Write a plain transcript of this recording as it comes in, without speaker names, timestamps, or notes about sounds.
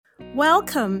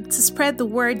Welcome to Spread the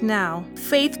Word Now.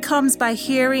 Faith comes by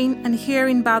hearing, and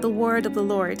hearing by the word of the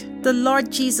Lord. The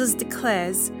Lord Jesus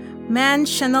declares, "Man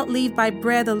shall not live by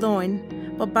bread alone,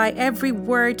 but by every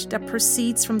word that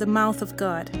proceeds from the mouth of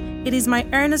God." It is my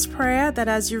earnest prayer that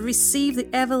as you receive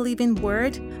the ever-living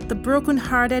word, the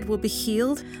brokenhearted will be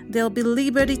healed, there will be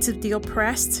liberty to the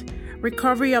oppressed,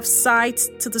 recovery of sight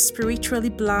to the spiritually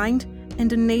blind, in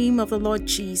the name of the Lord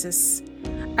Jesus.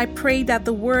 I pray that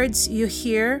the words you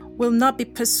hear will not be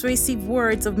persuasive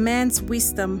words of man's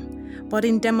wisdom, but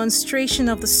in demonstration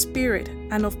of the Spirit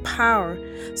and of power,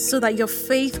 so that your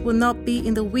faith will not be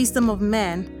in the wisdom of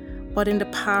man, but in the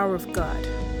power of God.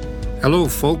 Hello,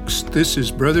 folks. This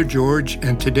is Brother George,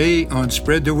 and today on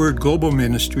Spread the Word Global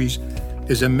Ministries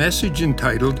is a message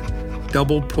entitled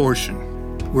Double Portion.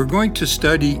 We're going to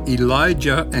study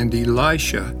Elijah and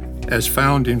Elisha as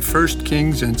found in 1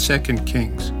 Kings and 2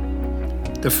 Kings.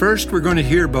 The first we're going to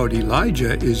hear about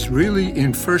Elijah is really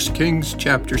in 1 Kings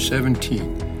chapter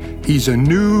 17. He's a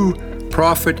new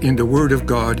prophet in the Word of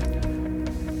God.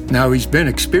 Now, he's been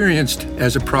experienced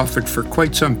as a prophet for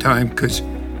quite some time because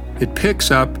it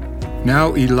picks up.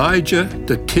 Now Elijah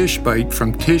the Tishbite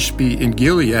from Tishbe in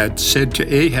Gilead said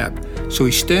to Ahab, so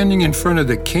he's standing in front of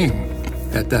the king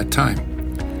at that time.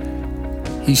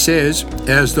 He says,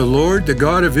 "As the Lord, the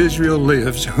God of Israel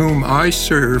lives, whom I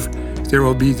serve, there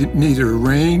will be neither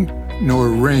rain nor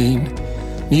rain,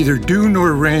 neither dew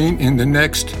nor rain in the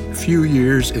next few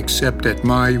years except at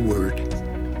my word."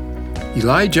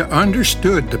 Elijah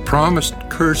understood the promised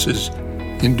curses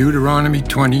in Deuteronomy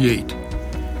 28.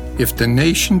 If the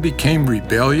nation became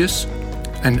rebellious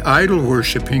and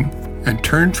idol-worshipping and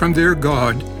turned from their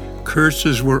God,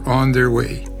 curses were on their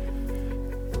way.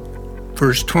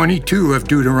 Verse 22 of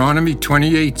Deuteronomy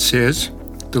 28 says,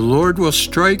 "The Lord will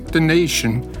strike the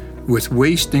nation with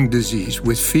wasting disease,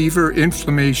 with fever,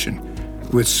 inflammation,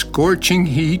 with scorching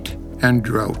heat and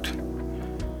drought."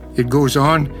 It goes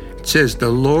on, it says, "The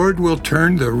Lord will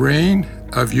turn the rain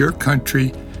of your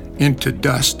country into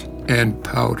dust and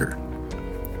powder."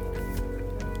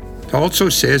 It also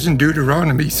says in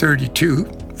Deuteronomy 32,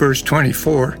 verse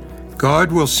 24,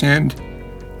 God will send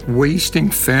wasting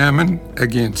famine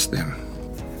against them.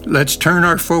 Let's turn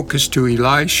our focus to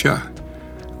Elisha.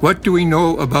 What do we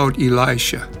know about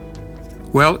Elisha?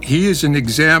 Well, he is an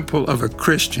example of a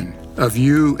Christian, of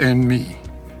you and me.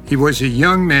 He was a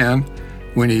young man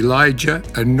when Elijah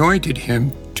anointed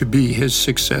him to be his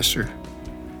successor.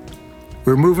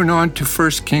 We're moving on to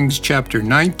 1 Kings chapter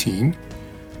 19,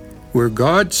 where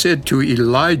God said to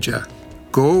Elijah,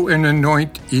 "Go and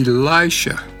anoint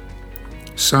Elisha,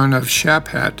 son of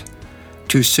Shaphat,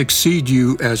 to succeed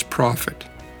you as prophet."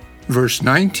 Verse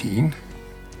 19,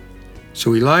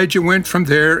 so Elijah went from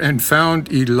there and found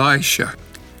Elisha.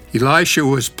 Elisha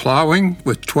was plowing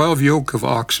with 12 yoke of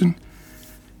oxen,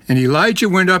 and Elijah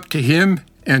went up to him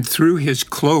and threw his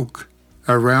cloak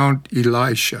around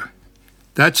Elisha.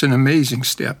 That's an amazing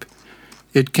step.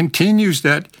 It continues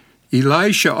that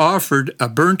Elisha offered a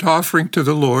burnt offering to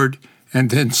the Lord and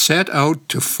then set out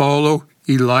to follow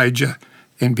Elijah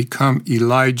and become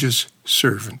Elijah's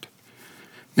servant.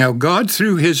 Now, God,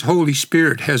 through His Holy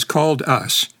Spirit, has called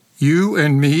us, you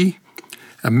and me,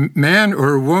 a man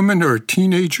or a woman or a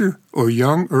teenager or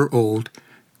young or old.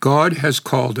 God has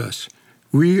called us.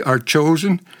 We are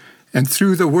chosen, and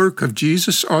through the work of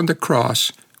Jesus on the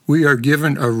cross, we are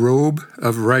given a robe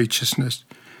of righteousness.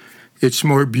 It's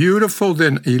more beautiful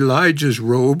than Elijah's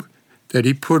robe that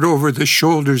he put over the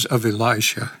shoulders of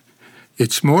Elisha.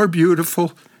 It's more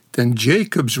beautiful than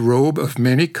Jacob's robe of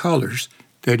many colors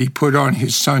that he put on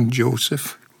his son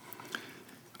Joseph.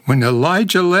 When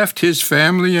Elijah left his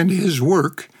family and his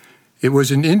work, it was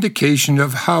an indication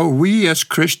of how we as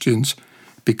Christians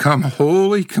become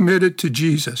wholly committed to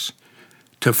Jesus,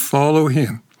 to follow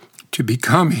him, to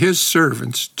become his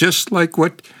servants, just like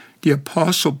what the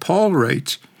Apostle Paul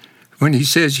writes when he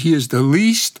says he is the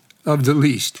least of the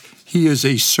least. He is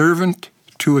a servant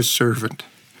to a servant.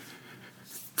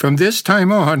 From this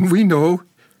time on, we know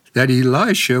that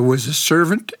Elisha was a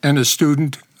servant and a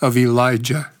student of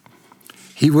Elijah.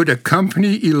 He would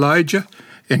accompany Elijah,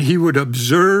 and he would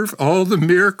observe all the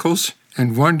miracles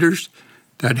and wonders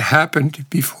that happened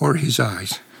before his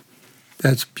eyes.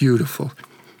 That's beautiful.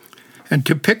 And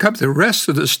to pick up the rest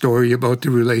of the story about the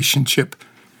relationship,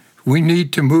 we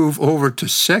need to move over to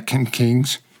 2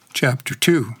 Kings chapter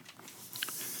 2.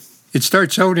 It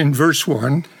starts out in verse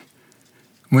 1.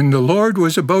 When the Lord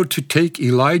was about to take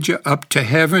Elijah up to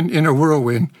heaven in a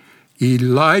whirlwind,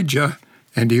 Elijah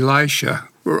and Elisha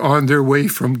were on their way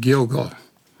from Gilgal.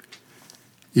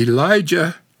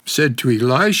 Elijah said to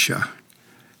Elisha,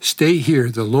 "Stay here,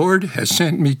 the Lord has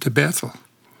sent me to Bethel."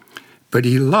 But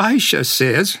Elisha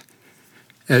says,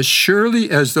 as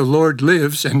surely as the Lord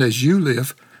lives and as you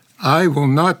live, I will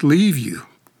not leave you.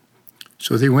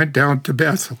 So they went down to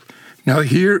Bethel. Now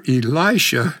here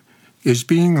Elisha is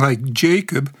being like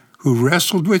Jacob, who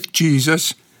wrestled with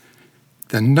Jesus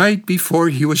the night before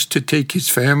he was to take his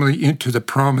family into the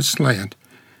promised land.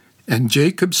 And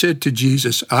Jacob said to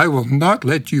Jesus, I will not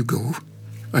let you go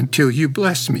until you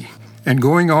bless me. And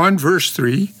going on, verse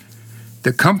 3,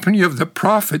 the company of the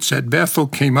prophets at Bethel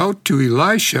came out to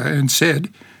Elisha and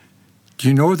said, do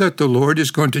you know that the Lord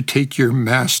is going to take your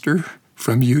master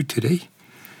from you today?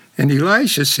 And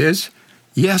Elisha says,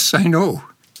 yes, I know,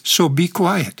 so be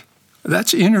quiet.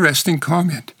 That's an interesting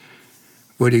comment.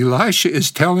 What Elisha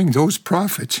is telling those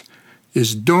prophets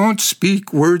is don't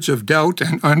speak words of doubt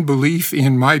and unbelief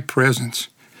in my presence.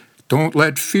 Don't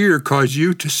let fear cause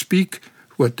you to speak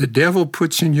what the devil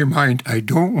puts in your mind. I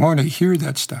don't want to hear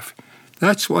that stuff.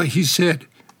 That's why he said,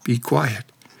 be quiet.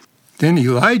 Then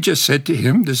Elijah said to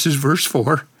him, this is verse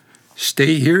 4,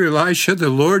 stay here, Elisha, the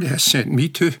Lord has sent me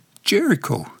to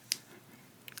Jericho.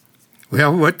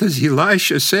 Well, what does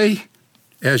Elisha say?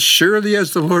 As surely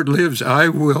as the Lord lives, I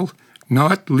will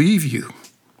not leave you.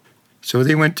 So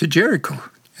they went to Jericho.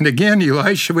 And again,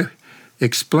 Elisha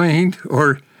explained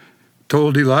or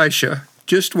told Elisha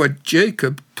just what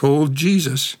Jacob told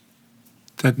Jesus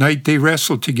that night they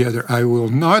wrestled together. I will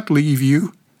not leave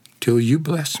you till you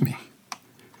bless me.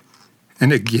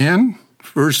 And again,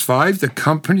 verse 5, the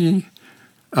company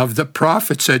of the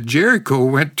prophets at Jericho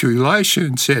went to Elisha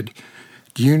and said,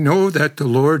 do you know that the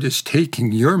Lord is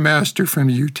taking your master from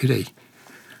you today?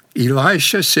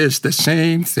 Elisha says the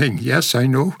same thing. Yes, I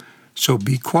know, so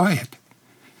be quiet.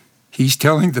 He's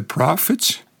telling the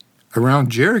prophets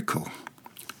around Jericho,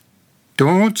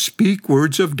 don't speak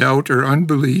words of doubt or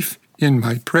unbelief in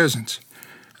my presence.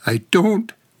 I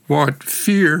don't want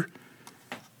fear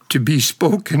to be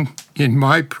spoken in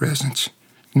my presence.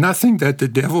 Nothing that the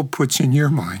devil puts in your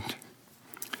mind.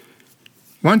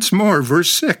 Once more,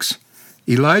 verse 6,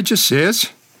 Elijah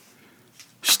says,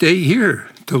 stay here.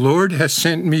 The Lord has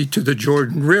sent me to the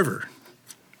Jordan River.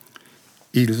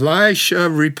 Elisha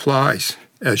replies,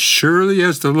 as surely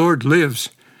as the Lord lives,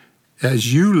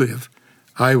 as you live,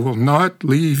 I will not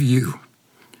leave you.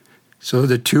 So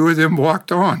the two of them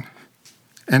walked on.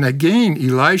 And again,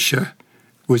 Elisha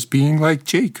was being like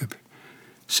Jacob,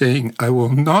 saying, I will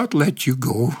not let you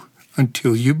go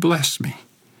until you bless me.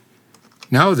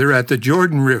 Now they're at the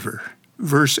Jordan River,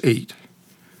 verse 8.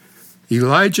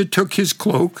 Elijah took his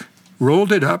cloak,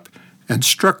 rolled it up, and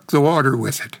struck the water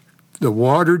with it. The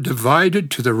water divided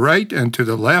to the right and to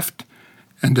the left,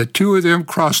 and the two of them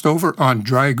crossed over on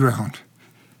dry ground.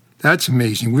 That's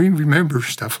amazing. We remember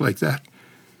stuff like that.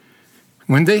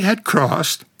 When they had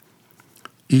crossed,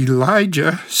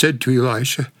 Elijah said to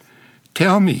Elisha,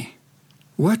 tell me,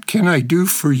 what can I do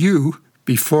for you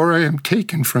before I am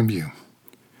taken from you?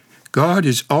 God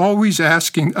is always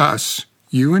asking us,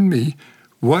 you and me,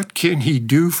 what can he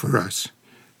do for us?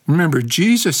 Remember,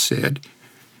 Jesus said,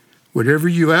 whatever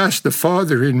you ask the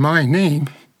Father in my name,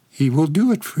 he will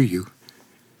do it for you.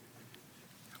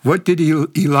 What did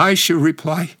Elisha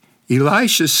reply?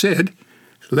 Elisha said,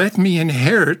 let me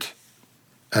inherit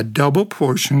a double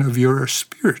portion of your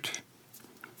spirit.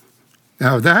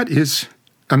 Now that is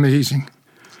amazing.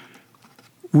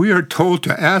 We are told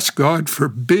to ask God for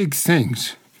big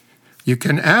things. You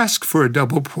can ask for a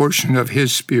double portion of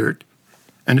his spirit,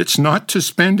 and it's not to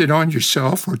spend it on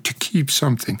yourself or to keep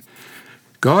something.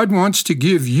 God wants to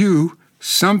give you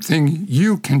something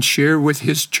you can share with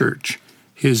his church,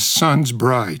 his son's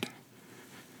bride.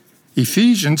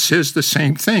 Ephesians says the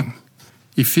same thing.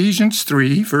 Ephesians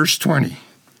 3, verse 20.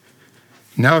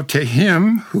 Now to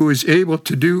him who is able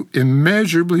to do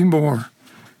immeasurably more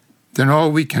than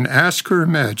all we can ask or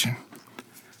imagine,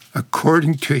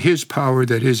 according to his power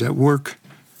that is at work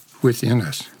within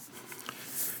us.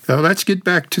 Now let's get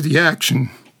back to the action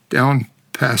down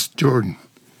past Jordan.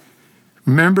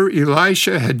 Remember,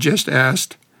 Elisha had just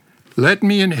asked, let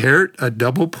me inherit a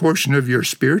double portion of your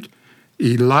spirit.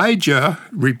 Elijah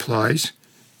replies,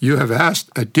 you have asked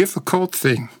a difficult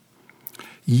thing.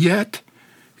 Yet,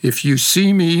 if you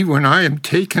see me when I am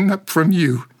taken up from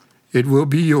you, it will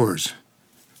be yours.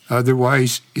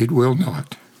 Otherwise, it will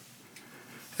not.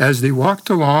 As they walked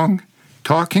along,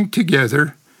 talking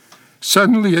together,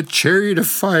 suddenly a chariot of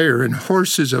fire and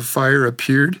horses of fire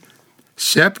appeared,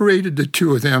 separated the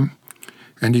two of them,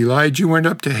 and Elijah went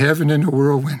up to heaven in a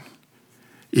whirlwind.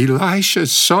 Elisha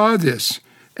saw this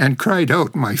and cried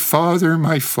out, my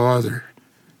father,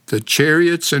 the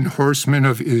chariots and horsemen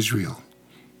of Israel.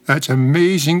 That's an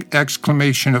amazing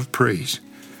exclamation of praise.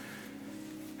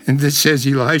 And this says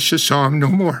Elisha saw him no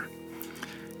more.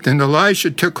 Then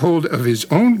Elisha took hold of his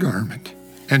own garment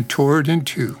and tore it in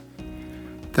two.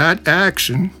 That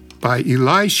action by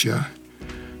Elisha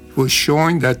was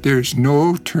showing that there's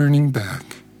no turning back.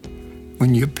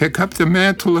 When you pick up the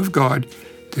mantle of God,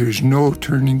 there's no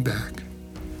turning back.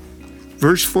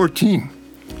 Verse 14,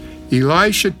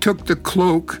 Elisha took the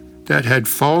cloak that had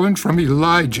fallen from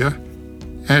Elijah,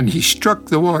 and he struck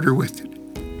the water with it.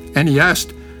 And he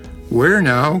asked, "Where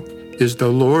now is the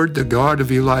Lord, the God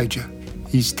of Elijah?"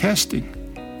 He's testing.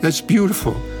 That's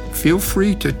beautiful. Feel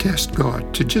free to test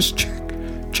God, to just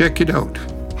check it out.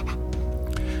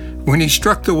 When he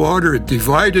struck the water, it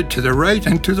divided to the right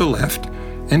and to the left,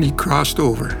 and he crossed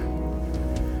over.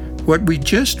 What we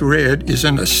just read is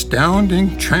an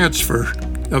astounding transfer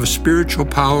of spiritual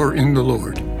power in the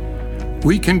Lord.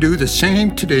 We can do the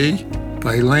same today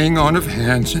by laying on of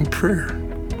hands in prayer.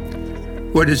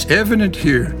 What is evident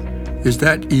here is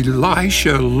that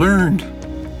Elisha learned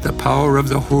the power of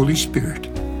the Holy Spirit.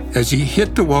 As he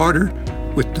hit the water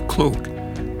with the cloak,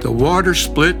 the water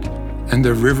split and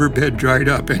the riverbed dried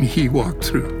up, and he walked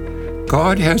through.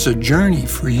 God has a journey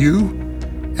for you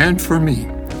and for me.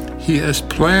 He has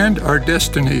planned our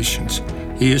destinations.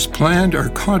 He has planned our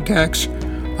contacts,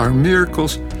 our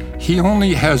miracles. He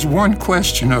only has one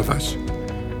question of us.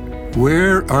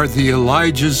 Where are the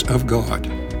Elijahs of God?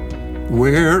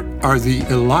 Where are the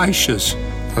Elishas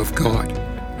of God?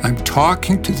 I'm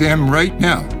talking to them right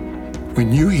now.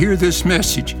 When you hear this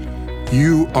message,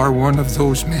 you are one of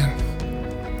those men.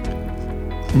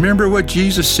 Remember what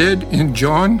Jesus said in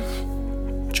John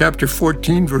chapter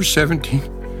 14, verse 17?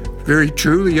 Very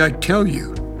truly I tell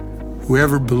you,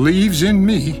 whoever believes in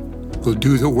me will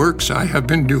do the works I have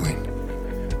been doing,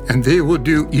 and they will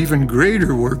do even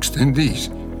greater works than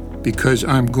these, because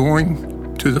I'm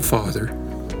going to the Father.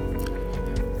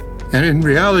 And in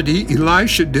reality,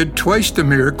 Elisha did twice the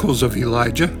miracles of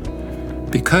Elijah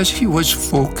because he was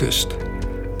focused,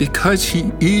 because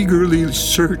he eagerly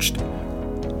searched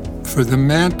for the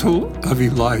mantle of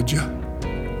Elijah,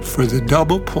 for the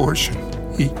double portion.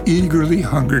 He eagerly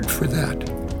hungered for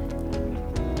that.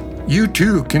 You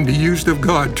too can be used of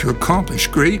God to accomplish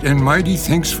great and mighty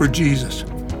things for Jesus.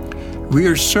 We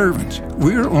are servants.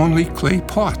 We are only clay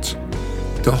pots.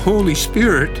 The Holy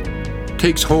Spirit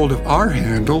takes hold of our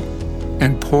handle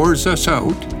and pours us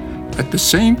out. At the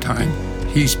same time,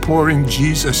 He's pouring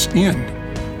Jesus in.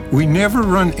 We never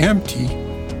run empty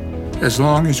as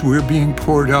long as we're being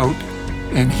poured out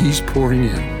and He's pouring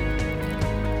in.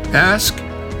 Ask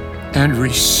and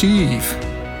receive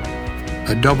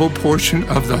a double portion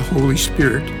of the Holy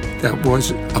Spirit that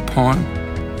was upon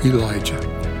Elijah.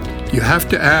 You have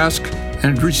to ask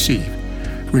and receive.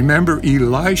 Remember,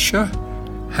 Elisha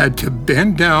had to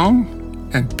bend down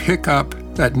and pick up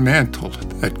that mantle,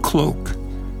 that cloak.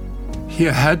 He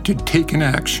had to take an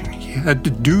action. He had to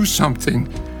do something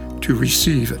to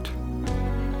receive it.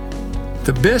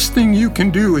 The best thing you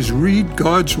can do is read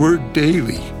God's Word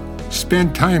daily.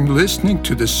 Spend time listening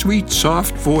to the sweet,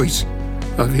 soft voice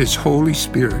of His Holy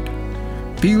Spirit.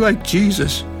 Be like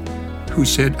Jesus, who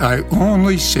said, "I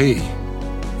only say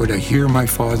what I hear my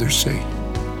Father say.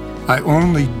 I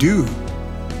only do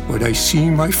what I see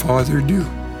my Father do.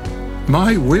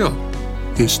 My will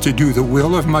is to do the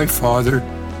will of my Father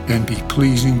and be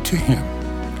pleasing to Him."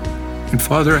 And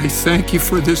Father, I thank You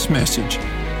for this message.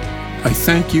 I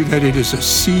thank You that it is a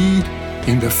seed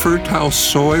in the fertile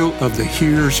soil of the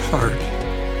hearer's heart.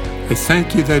 I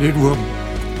thank You that it will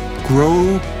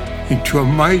grow into a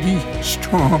mighty,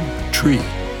 strong tree,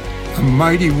 a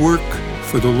mighty work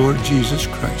for the Lord Jesus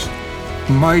Christ,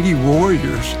 mighty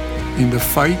warriors in the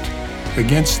fight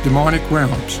against demonic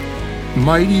realms,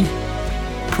 mighty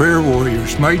prayer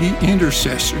warriors, mighty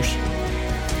intercessors.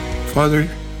 Father,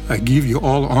 I give You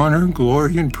all honor,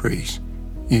 glory, and praise.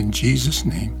 In Jesus'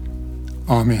 name,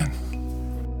 amen.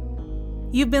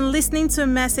 You've been listening to a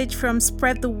message from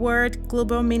Spread the Word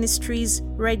Global Ministries,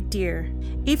 Red Deer.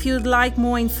 If you'd like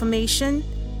more information,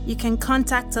 you can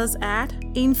contact us at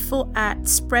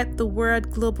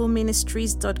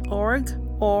info@spreadthewordglobalministries.org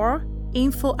or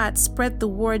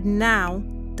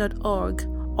info@spreadthewordnow.org,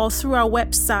 or through our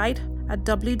website at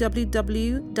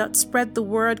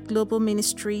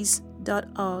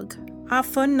www.spreadthewordglobalministries.org. Our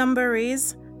phone number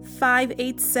is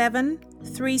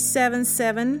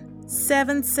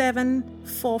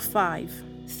 587-377-7745.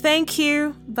 Thank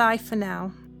you. Bye for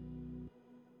now.